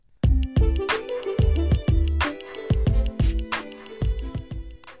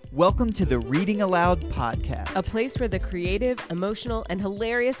Welcome to the Reading Aloud podcast, a place where the creative, emotional, and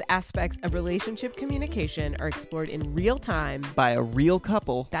hilarious aspects of relationship communication are explored in real time by a real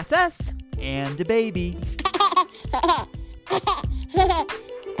couple. That's us. And a baby.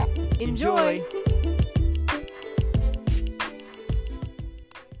 Enjoy.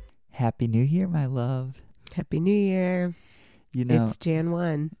 Happy New Year, my love. Happy New Year. You know, it's Jan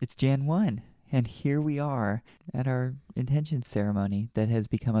 1. It's Jan 1. And here we are at our intention ceremony that has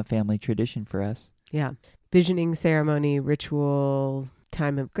become a family tradition for us. Yeah. Visioning ceremony, ritual,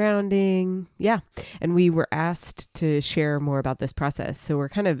 time of grounding. Yeah. And we were asked to share more about this process. So we're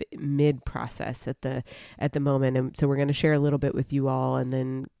kind of mid-process at the moment. And so we're going to share a little bit with you all and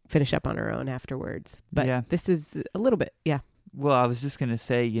then finish up on our own afterwards. But This is a little bit. Yeah. Well, I was just going to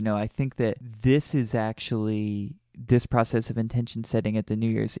say, I think that this process of intention setting at the New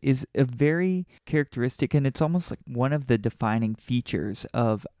Year's is a very characteristic, and it's almost like one of the defining features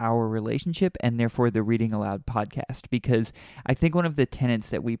of our relationship and therefore the Reading Aloud podcast, because I think one of the tenets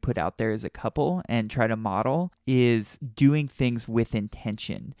that we put out there as a couple and try to model is doing things with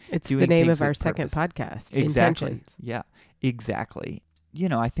intention. It's the name of our second podcast. Exactly. Intentions. Yeah, exactly.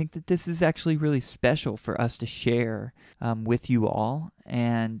 I think that this is actually really special for us to share with you all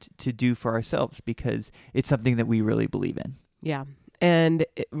and to do for ourselves because it's something that we really believe in. Yeah. And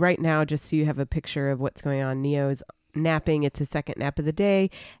right now, just so you have a picture of what's going on, Neo's napping. It's his second nap of the day.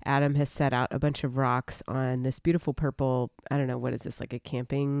 Adam has set out a bunch of rocks on this beautiful purple, I don't know, what is this, like a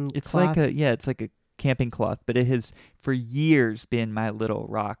camping cloth? It's like a camping cloth, but it has for years been my little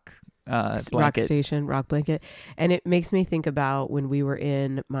rock rock blanket. And it makes me think about when we were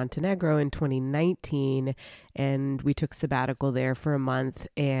in Montenegro in 2019 and we took sabbatical there for a month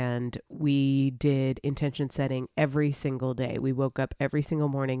and we did intention setting every single day. We woke up every single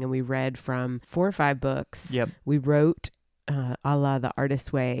morning and we read from 4 or 5 books. Yep. We wrote a la The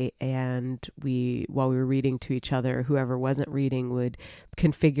Artist's Way, and while we were reading to each other, whoever wasn't reading would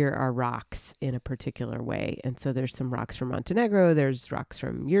configure our rocks in a particular way. And so there's some rocks from Montenegro, there's rocks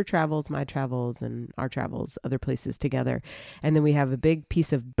from your travels, my travels, and our travels, other places together. And then we have a big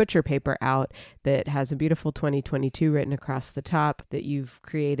piece of butcher paper out that has a beautiful 2022 written across the top that you've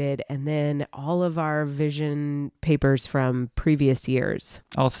created, and then all of our vision papers from previous years.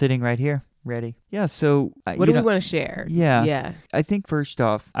 All sitting right here. Ready. Yeah, so... what do we want to share? Yeah. I think first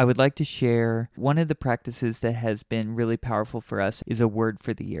off, I would like to share one of the practices that has been really powerful for us is a word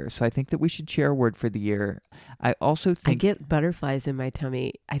for the year. So I think that we should share a word for the year. I also think... I get butterflies in my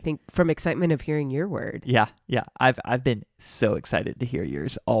tummy, I think, from excitement of hearing your word. Yeah. I've been so excited to hear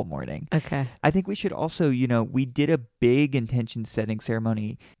yours all morning. Okay. I think we should also, we did a big intention setting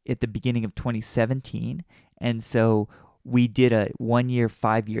ceremony at the beginning of 2017. And so... we did a 1-year,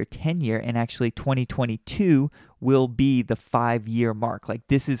 5-year, 10-year, and actually 2022 will be the 5-year mark. Like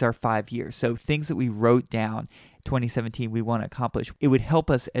this is our 5 years. So things that we wrote down 2017 we want to accomplish, it would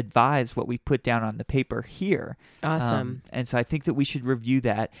help us advise what we put down on the paper here. Awesome. And so I think that we should review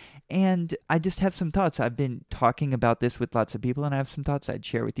that. And I just have some thoughts. I've been talking about this with lots of people, and I have some thoughts I'd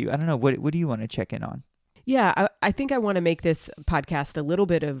share with you. I don't know. What do you want to check in on? Yeah, I think I want to make this podcast a little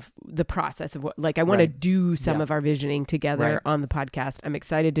bit of the process of I want to do some of our visioning together on the podcast. I'm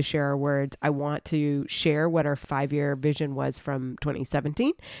excited to share our words. I want to share what our 5-year vision was from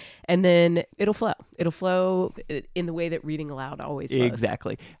 2017, and then it'll flow. It'll flow in the way that Reading Aloud always flows.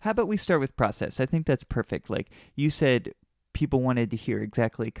 Exactly. How about we start with process? I think that's perfect. Like you said, people wanted to hear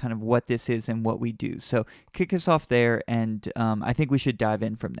exactly kind of what this is and what we do. So kick us off there, and I think we should dive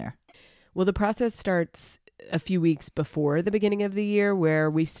in from there. Well, the process starts a few weeks before the beginning of the year where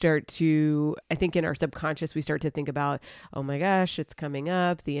we start to, I think in our subconscious, we start to think about, oh my gosh, it's coming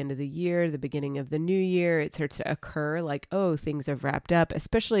up, the end of the year, the beginning of the new year. It starts to occur like, oh, things have wrapped up,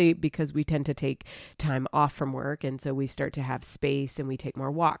 especially because we tend to take time off from work. And so we start to have space and we take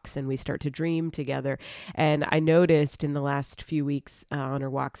more walks and we start to dream together. And I noticed in the last few weeks on our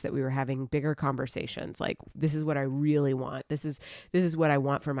walks that we were having bigger conversations. Like, this is what I really want. This is what I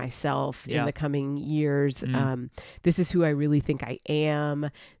want for myself in the coming years. This is who I really think I am.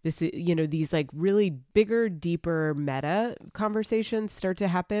 This is, these like really bigger, deeper meta conversations start to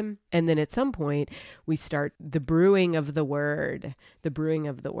happen. And then at some point we start the brewing of the word.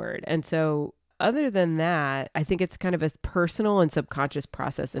 And so other than that, I think it's kind of a personal and subconscious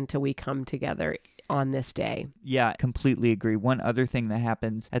process until we come together on this day. Yeah, completely agree. One other thing that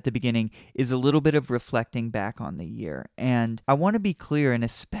happens at the beginning is a little bit of reflecting back on the year. And I want to be clear, and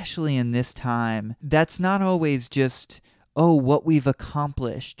especially in this time, that's not always just, oh, what we've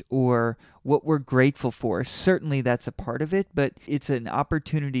accomplished or what we're grateful for. Certainly that's a part of it, but it's an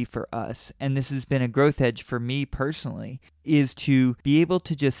opportunity for us. And this has been a growth edge for me personally, is to be able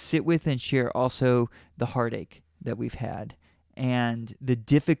to just sit with and share also the heartache that we've had and the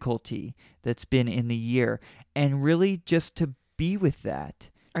difficulty that's been in the year, and really just to be with that.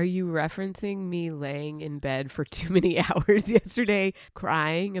 Are you referencing me laying in bed for too many hours yesterday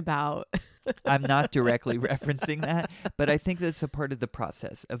crying about... I'm not directly referencing that, but I think that's a part of the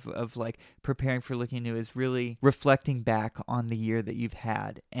process of like preparing for looking new, is really reflecting back on the year that you've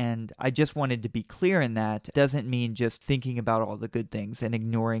had. And I just wanted to be clear in that. It doesn't mean just thinking about all the good things and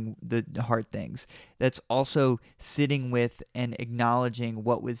ignoring the hard things. That's also sitting with and acknowledging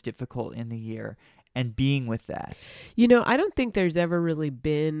what was difficult in the year and being with that. You know, I don't think there's ever really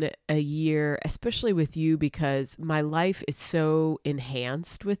been a year, especially with you, because my life is so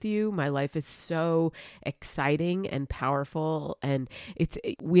enhanced with you. My life is so exciting and powerful. And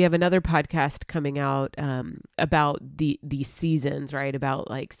we have another podcast coming out about these seasons, right? About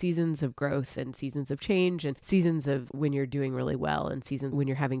like seasons of growth and seasons of change and seasons of when you're doing really well and seasons when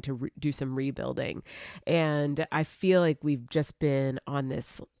you're having to do some rebuilding. And I feel like we've just been on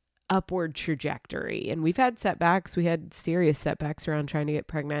this upward trajectory, and we've had setbacks. We had serious setbacks around trying to get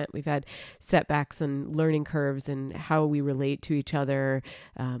pregnant. We've had setbacks and learning curves and how we relate to each other.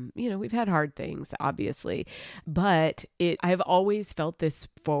 We've had hard things, obviously, but I've always felt this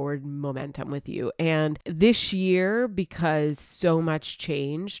forward momentum with you. And this year, because so much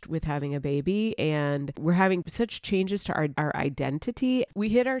changed with having a baby and we're having such changes to our identity, we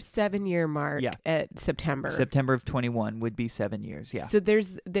hit our 7-year mark at September. September of 21 would be 7 years. Yeah. So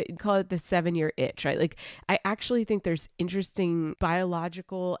there's call it the 7-year itch, right? Like, I actually think there's interesting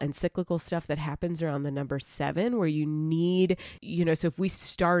biological and cyclical stuff that happens around the number 7 where you need, so if we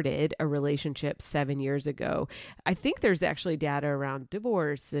started a relationship 7 years ago, I think there's actually data around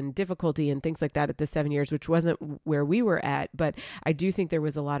divorce and difficulty and things like that at the 7 years, which wasn't where we were at. But I do think there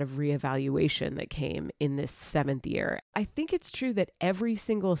was a lot of reevaluation that came in this 7th year. I think it's true that every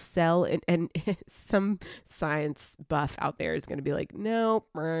single cell, and some science buff out there is going to be like, no,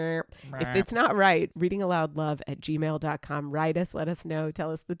 if it's not right, readingaloudlove@gmail.com. Write us, let us know, tell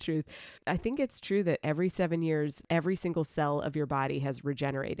us the truth. I think it's true that every 7 years, every single cell of your body has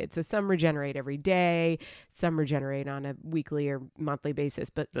regenerated. So some regenerate every day, some regenerate on a weekly or monthly basis.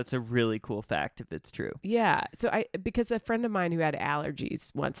 But that's a really cool fact if it's true. Yeah. So because a friend of mine who had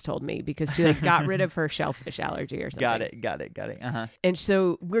allergies once told me, because she got rid of her shellfish allergy or something. Got it. Uh-huh. And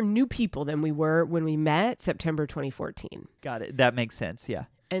so we're new people than we were when we met September 2014. Got it. That makes sense. Yeah.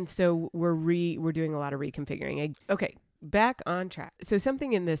 And so we're doing a lot of reconfiguring. Okay, back on track. So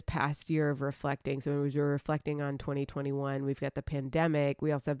something in this past year of reflecting. So when we were reflecting on 2021, we've got the pandemic.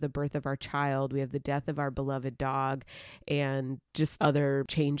 We also have the birth of our child. We have the death of our beloved dog, and just other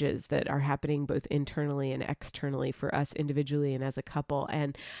changes that are happening both internally and externally for us individually and as a couple.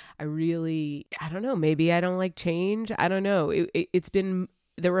 And I don't know, maybe I don't like change. I don't know. It's been,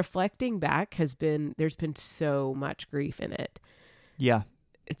 the reflecting back there's been so much grief in it. Yeah.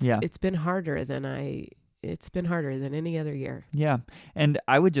 It's been harder than any other year. Yeah. And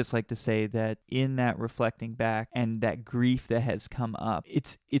I would just like to say that in that reflecting back and that grief that has come up,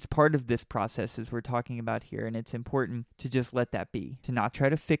 it's part of this process as we're talking about here. And it's important to just let that be, to not try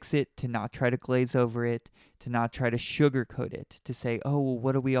to fix it, to not try to glaze over it, to not try to sugarcoat it, to say, oh, well,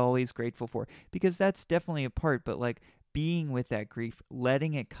 what are we always grateful for? Because that's definitely a part, but like being with that grief,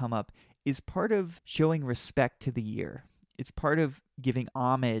 letting it come up is part of showing respect to the year. It's part of giving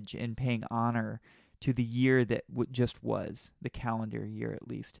homage and paying honor to the year that just was, the calendar year at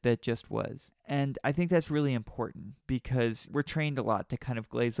least, that just was. And I think that's really important because we're trained a lot to kind of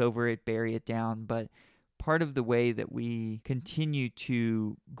glaze over it, bury it down, but part of the way that we continue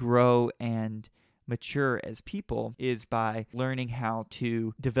to grow and mature as people is by learning how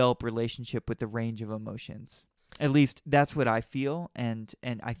to develop relationship with the range of emotions. At least that's what I feel, and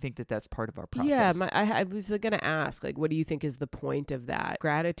I think that that's part of our process. Yeah, I was going to ask, like, what do you think is the point of that?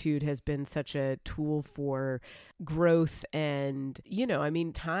 Gratitude has been such a tool for growth, and,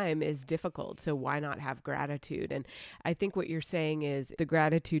 time is difficult, so why not have gratitude? And I think what you're saying is the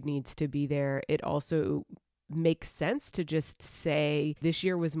gratitude needs to be there. It also makes sense to just say this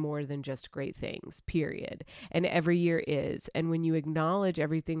year was more than just great things, period. And every year is. And when you acknowledge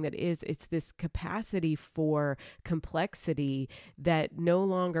everything that is, it's this capacity for complexity that no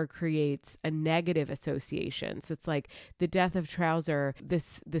longer creates a negative association. So it's like the death of Trouser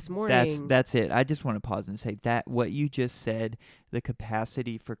this morning. That's it. I just want to pause and say that what you just said, the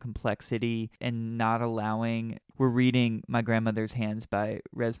capacity for complexity and not allowing, we're reading My Grandmother's Hands by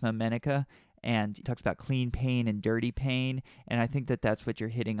Resmaa Menakem. and he talks about clean pain and dirty pain. And I think that that's what you're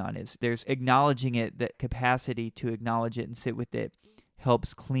hitting on, is there's acknowledging it, that capacity to acknowledge it and sit with it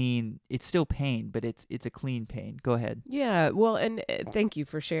helps clean. It's still pain, but it's a clean pain. Go ahead. Yeah, well, and thank you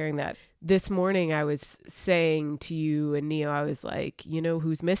for sharing that. This morning I was saying to you and Neo, I was like, you know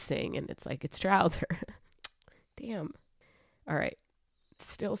who's missing? And it's like, it's Trouser. Damn. All right. It's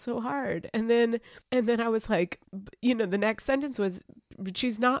still so hard. And then I was like, the next sentence was, but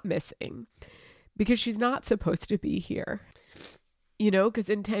she's not missing because she's not supposed to be here. Because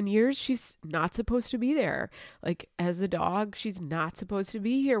in 10 years, she's not supposed to be there. Like, as a dog, she's not supposed to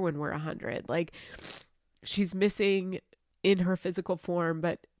be here when we're 100. Like, she's missing in her physical form,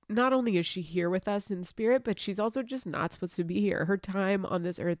 but not only is she here with us in spirit, but she's also just not supposed to be here. Her time on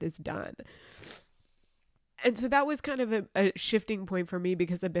this earth is done. And so that was kind of a shifting point for me,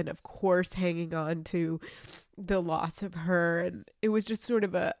 because I've been, of course, hanging on to the loss of her. And it was just sort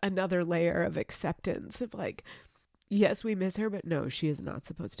of another layer of acceptance of like, yes, we miss her, but no, she is not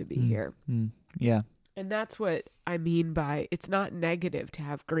supposed to be here. Yeah. And that's what I mean by, it's not negative to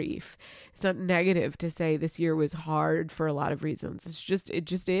have grief. It's not negative to say this year was hard for a lot of reasons. It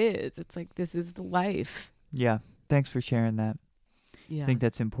just is. It's like, this is the life. Yeah. Thanks for sharing that. Yeah. I think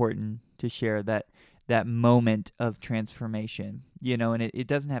that's important to share, that moment of transformation, and it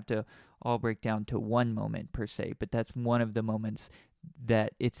doesn't have to all break down to one moment per se, but that's one of the moments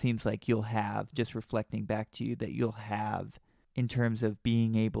that it seems like you'll have, just reflecting back to you, that you'll have in terms of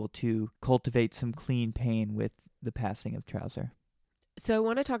being able to cultivate some clean pain with the passing of Trouser. So I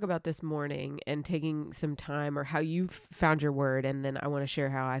want to talk about this morning and taking some time, or how you found your word, and then I want to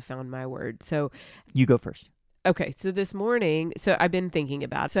share how I found my word. So you go first. Okay, so this morning, so I've been thinking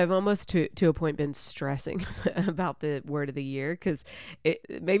about, so I've almost to a point been stressing about the word of the year, because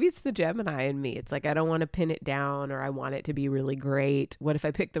maybe it's the Gemini in me. It's like, I don't want to pin it down, or I want it to be really great. What if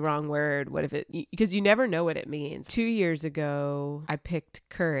I pick the wrong word? What if because you never know what it means. 2 years ago, I picked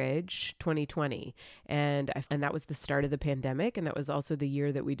Courage 2020, and that was the start of the pandemic, and that was also the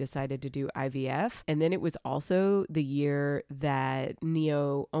year that we decided to do IVF. And then it was also the year that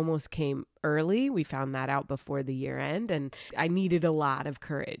Neo almost came early. We found that out before the year end, and I needed a lot of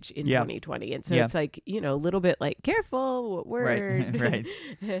courage in 2020. And so it's like, a little bit like, careful what word. Right.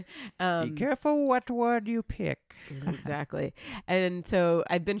 Be careful what word you pick. Exactly. And so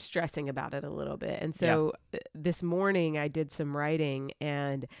I've been stressing about it a little bit. And so this morning I did some writing,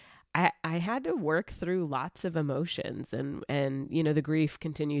 and I had to work through lots of emotions, and the grief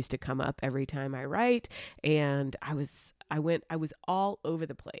continues to come up every time I write. And I was all over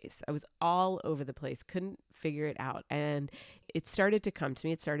the place. Couldn't figure it out. And it started to come to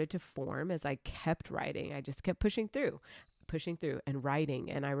me. It started to form as I kept writing. I just kept pushing through and writing.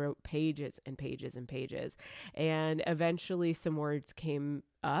 And I wrote pages and pages and pages. And eventually some words came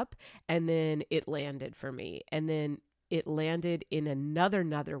up, and then it landed for me. And then it landed in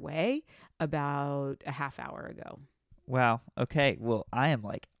another way about a half hour ago. Wow. Okay. Well, I am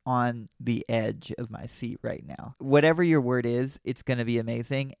like on the edge of my seat right now. Whatever your word is, it's going to be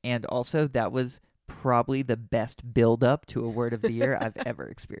amazing. And also, that was probably the best build up to a word of the year I've ever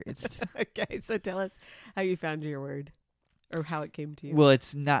experienced. Okay. So tell us how you found your word, or how it came to you. Well,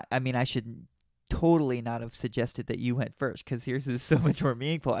 it's not, I should totally not have suggested that you went first, because yours is so much more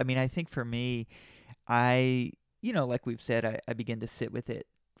meaningful. I think for me, like we've said, I began to sit with it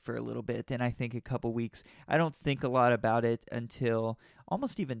for a little bit, and I think a couple weeks. I don't think a lot about it until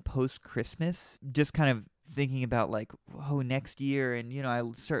almost even post-Christmas, just kind of thinking about like, next year, and I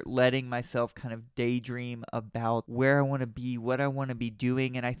start letting myself kind of daydream about where I want to be, what I want to be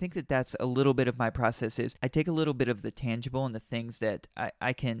doing. And I think that that's a little bit of my process. Is I take a little bit of the tangible and the things that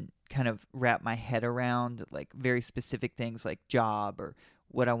I can kind of wrap my head around, like very specific things like job or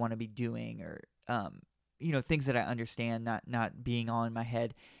what I want to be doing, or things that I understand, not being all in my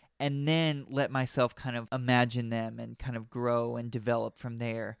head, and then let myself kind of imagine them and kind of grow and develop from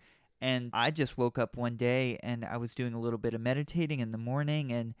there. And I just woke up one day, and I was doing a little bit of meditating in the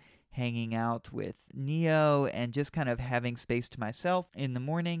morning and hanging out with Neo and just kind of having space to myself in the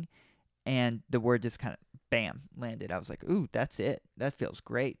morning, and the word just kind of, bam, landed. I was like, ooh, that's it. That feels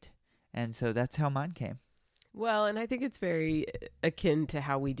great. And so that's how mine came. Well, and I think it's very akin to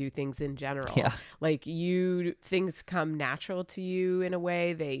how we do things in general. Yeah. Like things come natural to you in a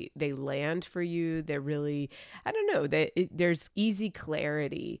way. They land for you. They're really, I don't know, there's easy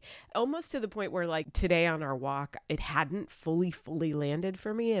clarity, almost to the point where like today on our walk, it hadn't fully landed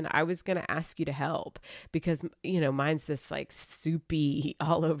for me. And I was going to ask you to help, because, mine's this like soupy,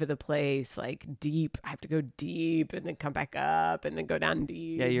 all over the place, like deep. I have to go deep and then come back up and then go down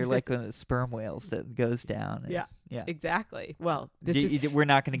deep. Yeah, you're like one of the sperm whales that goes down down. Yeah. Yeah. Exactly. Well, this We're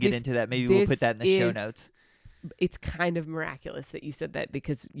not going to get this- into that. Maybe we'll put that in the show notes. it's kind of miraculous that you said that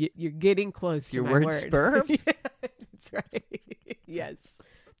because you're getting close to Your my word word. sperm? Yeah, that's right. Yes.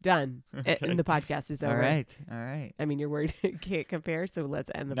 Done. Okay. And the podcast is over. All right. I mean, your word can't compare, so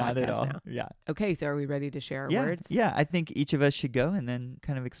let's end the Not podcast at all. now. Yeah. Okay, so are we ready to share our Yeah. words? Yeah. I think each of us should go and then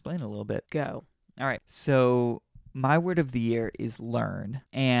kind of explain a little bit. Go. All right. So my word of the year is learn,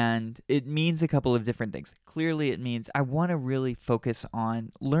 and it means a couple of different things. Clearly, it means I want to really focus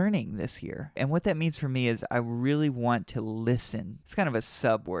on learning this year. And what that means for me is I really want to listen. It's kind of a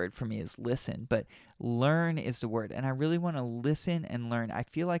sub word for me is listen, but learn is the word. And I really want to listen and learn. I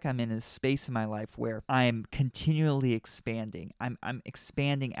feel like I'm in a space in my life where I'm continually expanding. I'm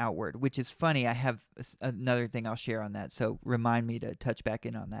expanding outward, which is funny. I have another thing I'll share on that. So remind me to touch back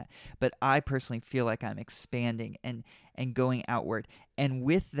in on that. But I personally feel like I'm expanding and going outward. And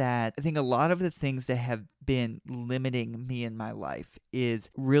with that, I think a lot of the things that have been limiting me in my life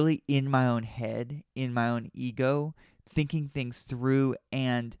is really in my own head, in my own ego, thinking things through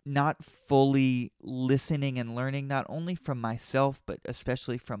and not fully listening and learning, not only from myself, but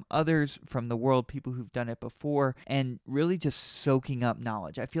especially from others, from the world, people who've done it before, and really just soaking up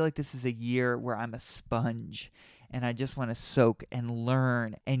knowledge. I feel like this is a year where I'm a sponge and I just want to soak and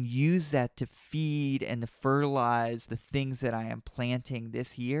learn and use that to feed and to fertilize the things that I am planting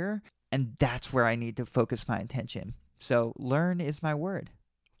this year. And that's where I need to focus my attention. So learn is my word.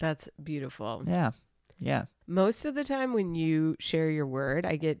 That's beautiful. Yeah. Yeah. Most of the time when you share your word,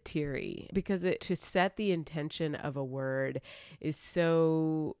 I get teary because to set the intention of a word is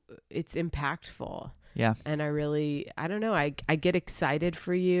it's impactful. Yeah. And I don't know, I get excited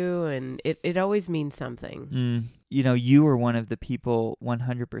for you, and it always means something. You are one of the people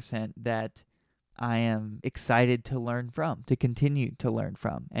 100% that I am excited to learn from, to continue to learn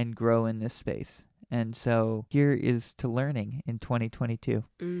from and grow in this space. And so here is to learning in 2022.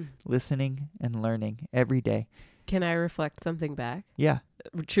 Listening and learning every day. Can I reflect something back? Yeah.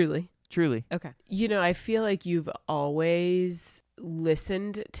 Truly. Okay. I feel like you've always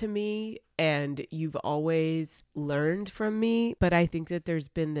listened to me and you've always learned from me, but I think that there's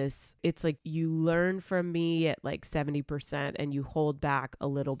been it's like you learn from me at like 70% and you hold back a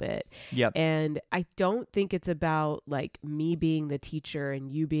little bit. Yep. And I don't think it's about like me being the teacher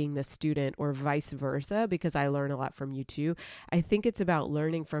and you being the student or vice versa, because I learn a lot from you too. I think it's about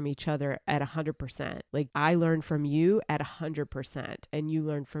learning from each other at 100%. Like I learn from you at 100% and you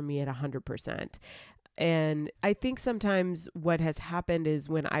learn from me at 100%. And I think sometimes what has happened is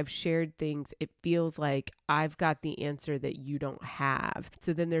when I've shared things, it feels like I've got the answer that you don't have.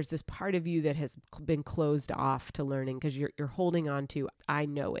 So then there's this part of you that has been closed off to learning because you're holding on to, I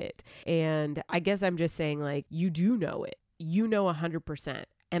know it. And I guess I'm just saying, like, you do know it. You know 100%.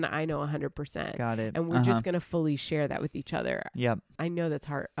 And I know 100%. Got it. And we're just going to fully share that with each other. Yep. I know that's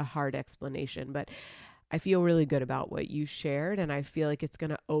a hard explanation, but I feel really good about what you shared, and I feel like it's going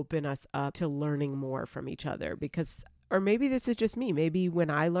to open us up to learning more from each other or maybe this is just me. Maybe when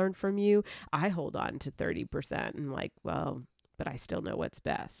I learn from you, I hold on to 30% and like, well, but I still know what's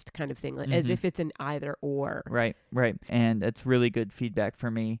best kind of thing, like, as if it's an either or. Right. And it's really good feedback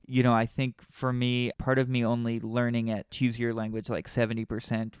for me. I think for me, part of me only learning at choose your language like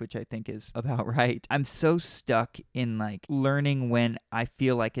 70%, which I think is about right. I'm so stuck in like learning when I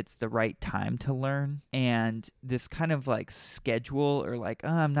feel like it's the right time to learn, and this kind of like schedule or like,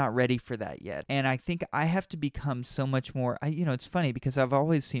 I'm not ready for that yet. And I think I have to become so much more, it's funny because I've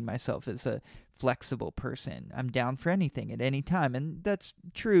always seen myself as a flexible person. I'm down for anything at any time. And that's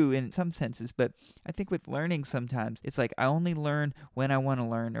true in some senses. But I think with learning sometimes, it's like I only learn when I want to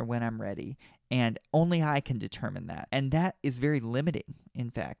learn or when I'm ready. And only I can determine that. And that is very limiting,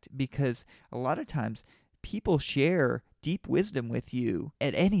 in fact, because a lot of times people share deep wisdom with you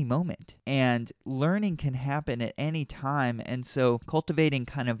at any moment, and learning can happen at any time. And so cultivating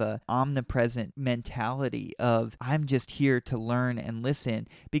kind of a omnipresent mentality of I'm just here to learn and listen,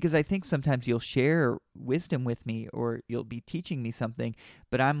 because I think sometimes you'll share wisdom with me or you'll be teaching me something,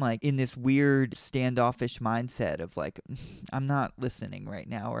 but I'm like in this weird standoffish mindset of like, I'm not listening right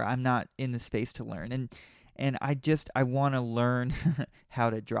now, or I'm not in the space to learn. And I want to learn how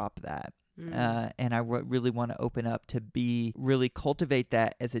to drop that. And I really want to open up to really cultivate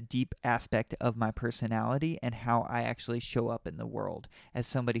that as a deep aspect of my personality and how I actually show up in the world as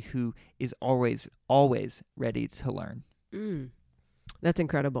somebody who is always, always ready to learn. That's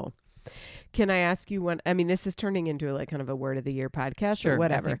incredible. Can I ask you one? I mean, this is turning into like kind of a word of the year podcast, sure, or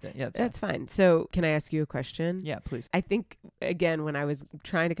whatever. I think that's fine. So can I ask you a question? Yeah, please. I think, again, when I was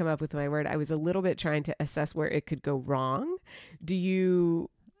trying to come up with my word, I was a little bit trying to assess where it could go wrong. Do you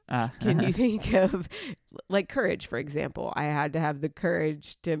Can you think of like courage, for example? I had to have the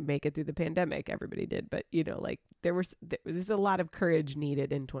courage to make it through the pandemic. Everybody did, but like there's a lot of courage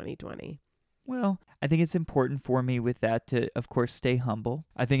needed in 2020. Well, I think it's important for me with that to, of course, stay humble.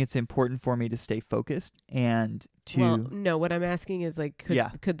 I think it's important for me to stay focused and to... Well, no, what I'm asking is like,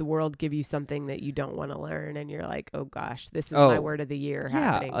 could the world give you something that you don't want to learn? And you're like, oh gosh, this is my word of the year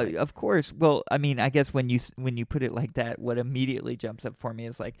happening. Yeah, of course. Well, I mean, I guess when you put it like that, what immediately jumps up for me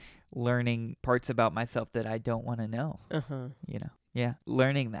is like learning parts about myself that I don't want to know. Yeah,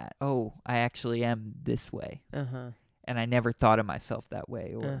 learning that, oh, I actually am this way. And I never thought of myself that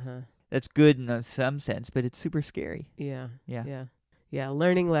way. Or that's good in some sense, but it's super scary. Yeah.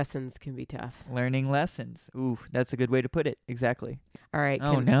 Learning lessons can be tough. Learning lessons. Ooh, that's a good way to put it. Exactly. All right.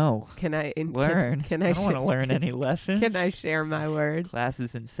 Can I learn? Can I don't want to learn any lessons. Can I share my word? Class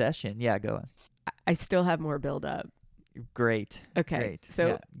is in session. Yeah, go on. I still have more build up. Great. Okay. Great.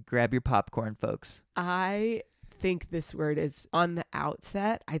 So grab your popcorn, folks. I think this word is on the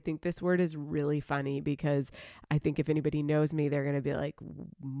outset. I think this word is really funny because I think if anybody knows me, they're going to be like,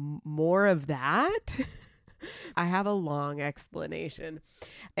 more of that. I have a long explanation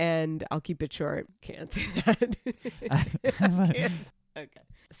and I'll keep it short. Can't say that. Okay.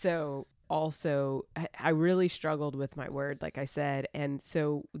 So also, I really struggled with my word, like I said. And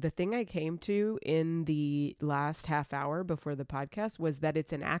so the thing I came to in the last half hour before the podcast was that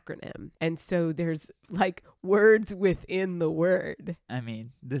it's an acronym. And so there's like words within the word. I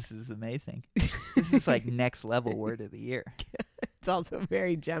mean, this is amazing. This is like next level word of the year. It's also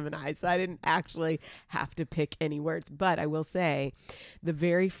very Gemini, so I didn't actually have to pick any words. But I will say the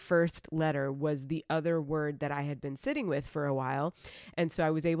very first letter was the other word that I had been sitting with for a while. And so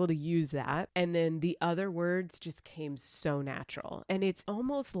I was able to use that. And then the other words just came so natural. And it's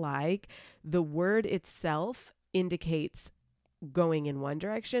almost like the word itself indicates going in one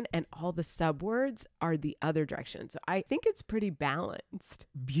direction and all the subwords are the other direction. So I think it's pretty balanced.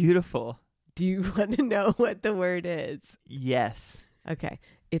 Beautiful. Do you want to know what the word is? Yes. Okay.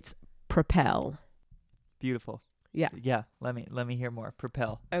 It's propel. Beautiful. Yeah. Yeah. Let me hear more.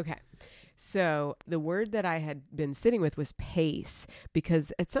 Propel. Okay. So the word that I had been sitting with was pace,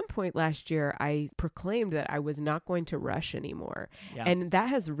 because at some point last year, I proclaimed that I was not going to rush anymore. Yeah. And that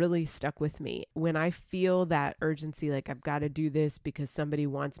has really stuck with me. When I feel that urgency, like I've got to do this because somebody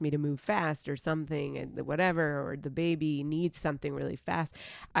wants me to move fast or something, and whatever, or the baby needs something really fast,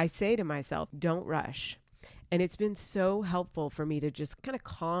 I say to myself, don't rush. And it's been so helpful for me to just kind of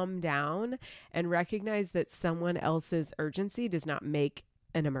calm down and recognize that someone else's urgency does not make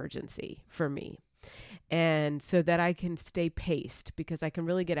an emergency for me. And so that I can stay paced, because I can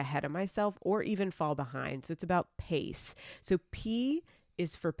really get ahead of myself or even fall behind. So it's about pace. So P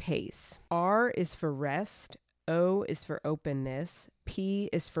is for pace. R is for rest. O is for openness. P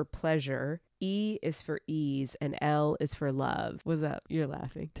is for pleasure. E is for ease. And L is for love. What's up? You're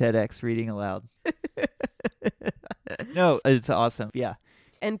laughing. TEDx reading aloud. No, it's awesome. Yeah.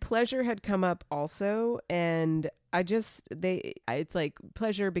 And pleasure had come up also. And it's like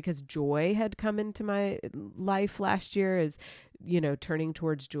pleasure because joy had come into my life last year, is, turning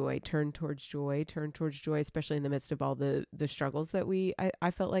towards joy, turn towards joy, especially in the midst of all the struggles that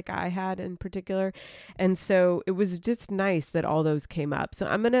I felt like I had in particular. And so it was just nice that all those came up. So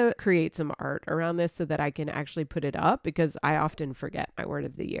I'm going to create some art around this so that I can actually put it up, because I often forget my word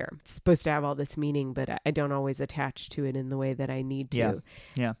of the year. It's supposed to have all this meaning, but I don't always attach to it in the way that I need to.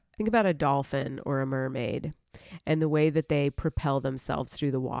 Yeah. Think about a dolphin or a mermaid and the way that they propel themselves through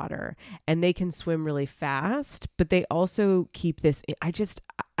the water, and they can swim really fast, but they also keep this.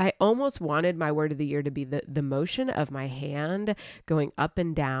 I almost wanted my word of the year to be the motion of my hand going up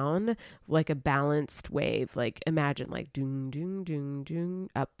and down like a balanced wave. Like imagine like doom, doom, doom, doom,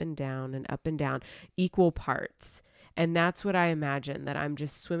 up and down, equal parts. And that's what I imagine, that I'm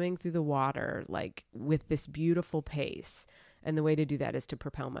just swimming through the water, like with this beautiful pace. And the way to do that is to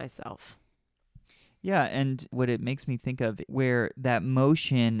propel myself. Yeah, and what it makes me think of, where that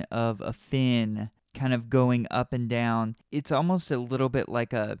motion of a fin kind of going up and down, it's almost a little bit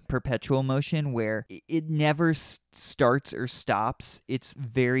like a perpetual motion where it never starts or stops. It's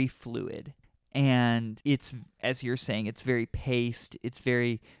very fluid. And it's, as you're saying, it's very paced. It's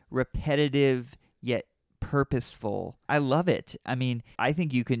very repetitive, yet purposeful. I love it. I mean, I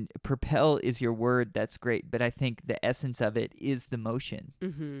think propel is your word. That's great. But I think the essence of it is the motion.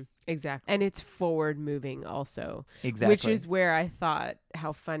 Mm-hmm. Exactly. And it's forward moving also. Exactly. Which is where I thought,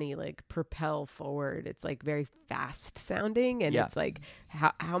 how funny, like propel forward. It's like very fast sounding. And it's like,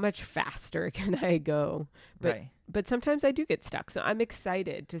 how much faster can I go? But sometimes I do get stuck. So I'm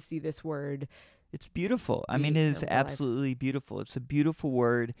excited to see this word It's beautiful. I Be mean, it is alive. absolutely beautiful. It's a beautiful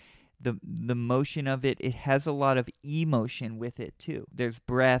word. The motion of it, it has a lot of emotion with it too. There's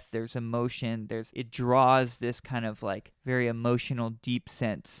breath, there's emotion, it draws this kind of like very emotional, deep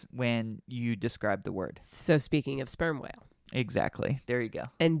sense when you describe the word. So speaking of sperm whale. Exactly. There you go.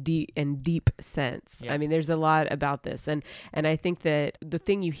 And deep sense. Yeah. I mean, there's a lot about this, and I think that the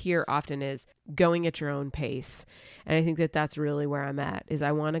thing you hear often is going at your own pace, and I think that that's really where I'm at. Is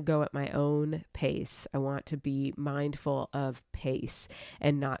I want to go at my own pace. I want to be mindful of pace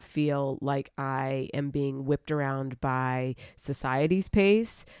and not feel like I am being whipped around by society's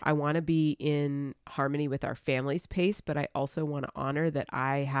pace. I want to be in harmony with our family's pace, but I also want to honor that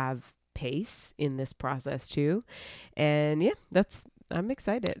I have pace in this process too. And yeah, I'm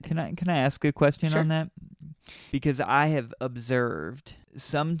excited. Can I ask a question Sure. on that? Because I have observed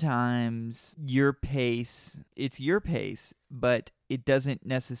sometimes it's your pace, but it doesn't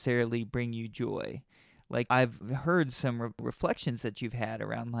necessarily bring you joy. Like I've heard some reflections that you've had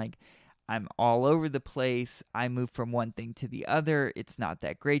around like, I'm all over the place. I move from one thing to the other. It's not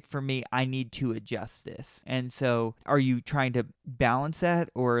that great for me. I need to adjust this. And so are you trying to balance that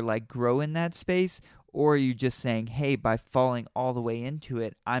or like grow in that space? Or are you just saying, hey, by falling all the way into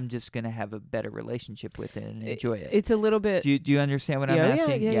it, I'm just going to have a better relationship with it and enjoy it? It's a little bit... Do you understand what I'm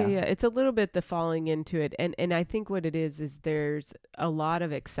asking? Yeah. It's a little bit the falling into it. And I think what it is there's a lot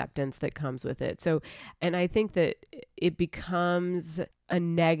of acceptance that comes with it. So, and I think that it becomes a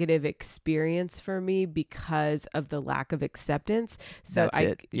negative experience for me because of the lack of acceptance. So That's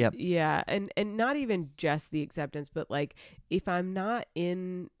it. Yep. Yeah. And not even just the acceptance, but like if I'm not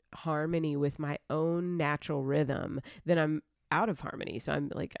in harmony with my own natural rhythm, then I'm out of harmony. So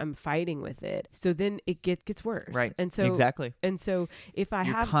I'm fighting with it. So then it gets worse. Right. And so exactly. And so if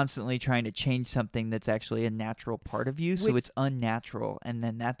You're constantly trying to change something that's actually a natural part of you, so it's unnatural, and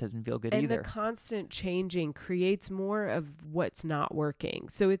then that doesn't feel good either. And the constant changing creates more of what's not working.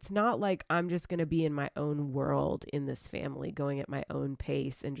 So it's not like I'm just going to be in my own world in this family, going at my own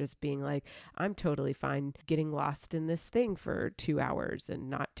pace and just being like, I'm totally fine getting lost in this thing for 2 hours and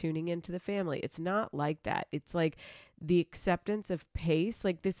not tuning into the family. It's not like that. It's like the acceptance of pace,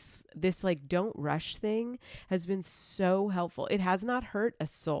 like this like don't rush thing has been so helpful. It has not hurt a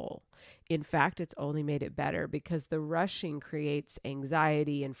soul. In fact, it's only made it better because the rushing creates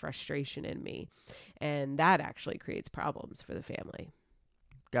anxiety and frustration in me. And that actually creates problems for the family.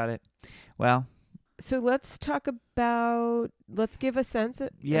 Got it. Well, so let's give a sense of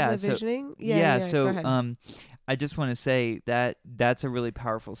the visioning. So go ahead. I just want to say that that's a really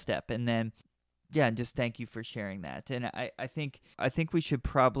powerful step. And then just thank you for sharing that. And I think we should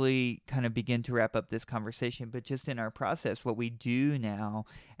probably kind of begin to wrap up this conversation, but just in our process, what we do now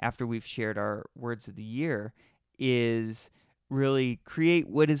after we've shared our words of the year is really create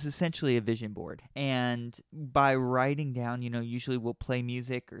what is essentially a vision board. And by writing down, usually we'll play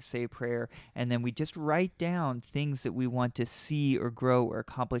music or say a prayer, and then we just write down things that we want to see or grow or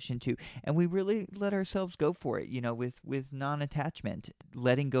accomplish into. And we really let ourselves go for it, with non-attachment,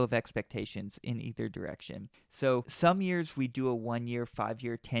 letting go of expectations in either direction. So some years we do a 1 year, 5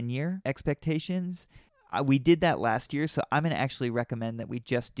 year, 10-year expectations. We did that last year, so I'm going to actually recommend that we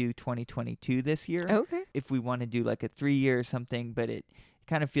just do 2022 this year. Okay. If we want to do like a 3 year or something, but it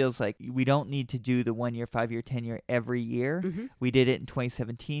kind of feels like we don't need to do the 1 year, 5 year, 10 year every year. Mm-hmm. We did it in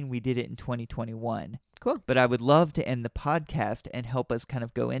 2017. We did it in 2021. Cool. But I would love to end the podcast and help us kind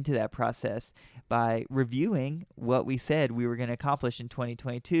of go into that process by reviewing what we said we were going to accomplish in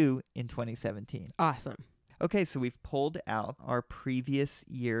 2022 in 2017. Awesome. Okay, so we've pulled out our previous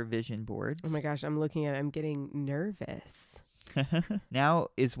year vision boards. Oh my gosh, I'm looking at it. I'm getting nervous. Now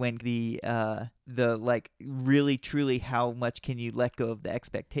is when the like really truly how much can you let go of the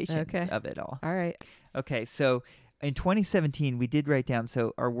expectations of it all. All right. Okay, so in 2017 we did write down,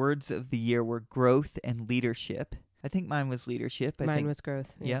 so our words of the year were growth and leadership. I think mine was leadership. Mine was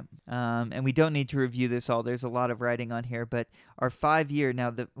growth. Yeah. And we don't need to review this all. There's a lot of writing on here, but our 5 year,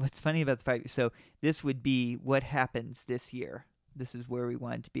 now what's funny about the 5 year, so this would be what happens this year. This is where we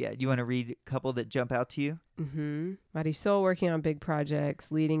want to be at. You want to read a couple that jump out to you? Mm-hmm. Marisol working on big projects,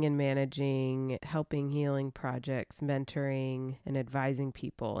 leading and managing, helping healing projects, mentoring and advising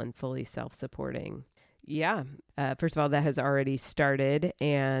people, and fully self-supporting. Yeah. First of all, that has already started,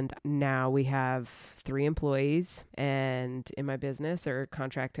 and now we have 3 employees, and in my business are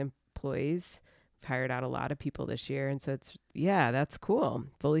contract employees. I've hired out a lot of people this year, and so that's cool.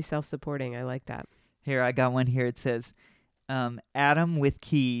 Fully self-supporting. I like that. Here, I got one here. It says, Adam with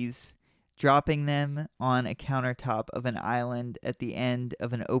keys, dropping them on a countertop of an island at the end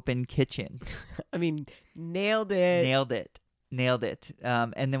of an open kitchen. I mean, nailed it. Nailed it. Nailed it.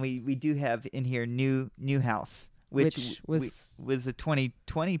 And then we do have in here new house, which was a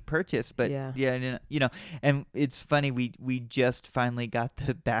 2020 purchase, but yeah, and it's funny, we just finally got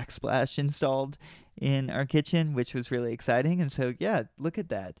the backsplash installed in our kitchen, which was really exciting. And so yeah, look at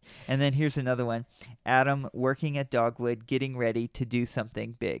that. And then here's another one. Adam working at Dogwood, getting ready to do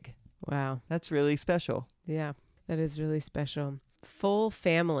something big. Wow. That's really special. Yeah, that is really special. Full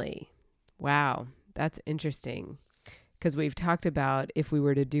family. Wow. That's interesting. Because we've talked about if we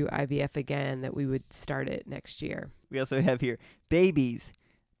were to do IVF again, that we would start it next year. We also have here babies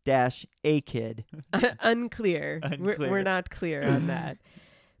 - a kid. Unclear. We're not clear on that.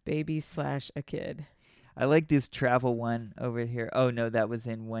 Babies / a kid. I like this travel one over here. Oh no, that was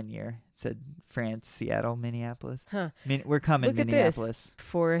in 1 year. It said France, Seattle, Minneapolis. Huh. We're coming. Look Minneapolis. At this.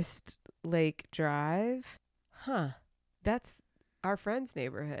 Forest Lake Drive. Huh. That's our friend's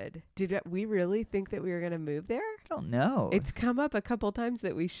neighborhood. Did we really think that we were going to move there? I don't know. It's come up a couple times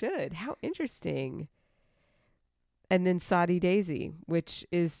that we should. How interesting. And then Saudi Daisy, which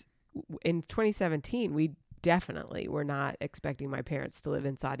is in 2017, we definitely were not expecting my parents to live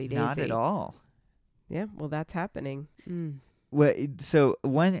in Saudi Daisy. Not at all. Yeah, well, that's happening. Well, so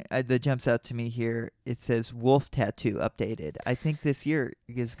one that jumps out to me here, it says wolf tattoo updated. I think this year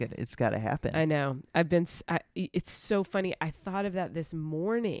it's got to happen. I know. It's so funny. I thought of that this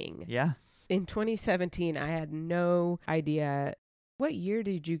morning. Yeah. In 2017, I had no idea. What year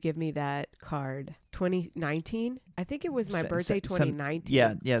did you give me that card? 2019? I think it was my birthday, 2019.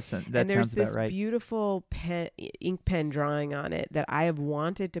 Yeah, that and sounds about right. And there's this beautiful ink pen drawing on it that I have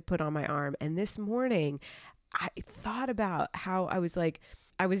wanted to put on my arm. And this morning, I thought about how I was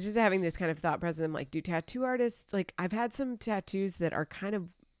just having this kind of thought process. I'm like, do tattoo artists, I've had some tattoos that are kind of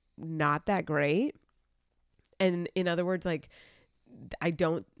not that great. And in other words, I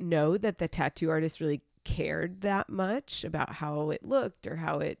don't know that the tattoo artist really cared that much about how it looked or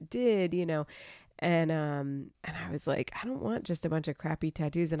how it did, and I was like, I don't want just a bunch of crappy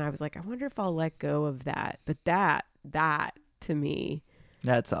tattoos. And I was like, I wonder if I'll let go of that. But that to me,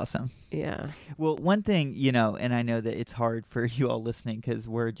 that's awesome. Yeah. Well, one thing, and I know that it's hard for you all listening because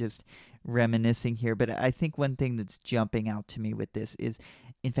we're just reminiscing here, but I think one thing that's jumping out to me with this is,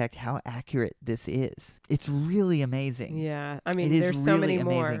 in fact, how accurate this is. It's really amazing. Yeah. I mean, there's so many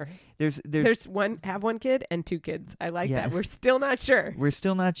more. There's one kid and 2 kids. I like that. We're still not sure.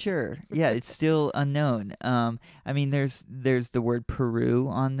 Yeah, it's still unknown. I mean, there's the word Peru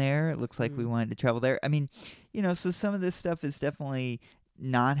on there. It looks like we wanted to travel there. I mean, so some of this stuff is definitely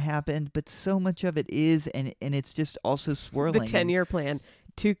not happened, but so much of it is, and it's just also swirling. The 10-year plan.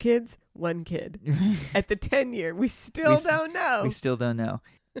 2 kids, 1 kid. At the 10-year, we still don't know. We still don't know.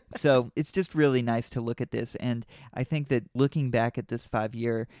 So it's just really nice to look at this. And I think that looking back at this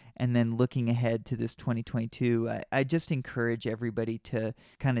 5-year and then looking ahead to this 2022, I just encourage everybody to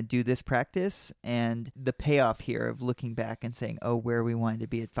kind of do this practice. And the payoff here of looking back and saying, oh, where we wanted to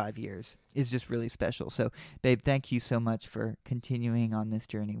be at 5 years is just really special. So, babe, thank you so much for continuing on this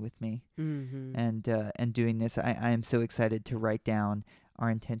journey with me and doing this. I am so excited to write down our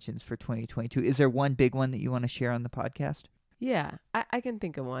intentions for 2022. Is there one big one that you want to share on the podcast? Yeah, I can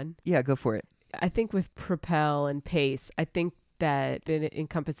think of one. Yeah, go for it. I think with Propel and Pace, I think that it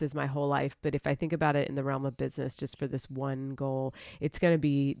encompasses my whole life. But if I think about it in the realm of business, just for this one goal, it's going to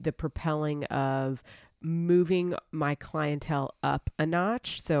be the propelling of moving my clientele up a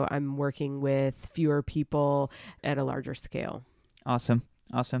notch. So I'm working with fewer people at a larger scale. Awesome.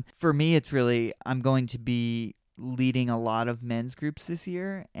 For me, it's really, I'm going to be leading a lot of men's groups this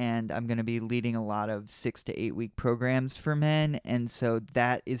year, and I'm going to be leading a lot of 6 to 8 week programs for men. And so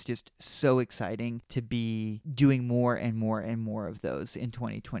that is just so exciting to be doing more and more and more of those in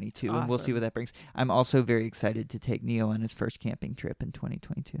 2022. Awesome. And we'll see what that brings. I'm also very excited to take Neo on his first camping trip in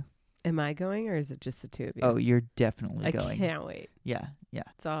 2022. Am I going, or is it just the 2 of you? Oh, you're definitely going. I can't wait. Yeah.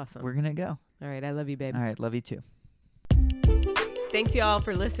 It's awesome. We're going to go. All right. I love you, babe. All right. Love you too. Thanks, y'all,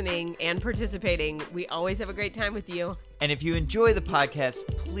 for listening and participating. We always have a great time with you. And if you enjoy the podcast,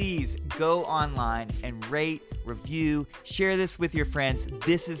 please go online and rate, review, share this with your friends.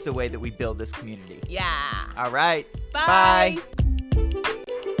 This is the way that we build this community. Yeah. All right. Bye. Bye.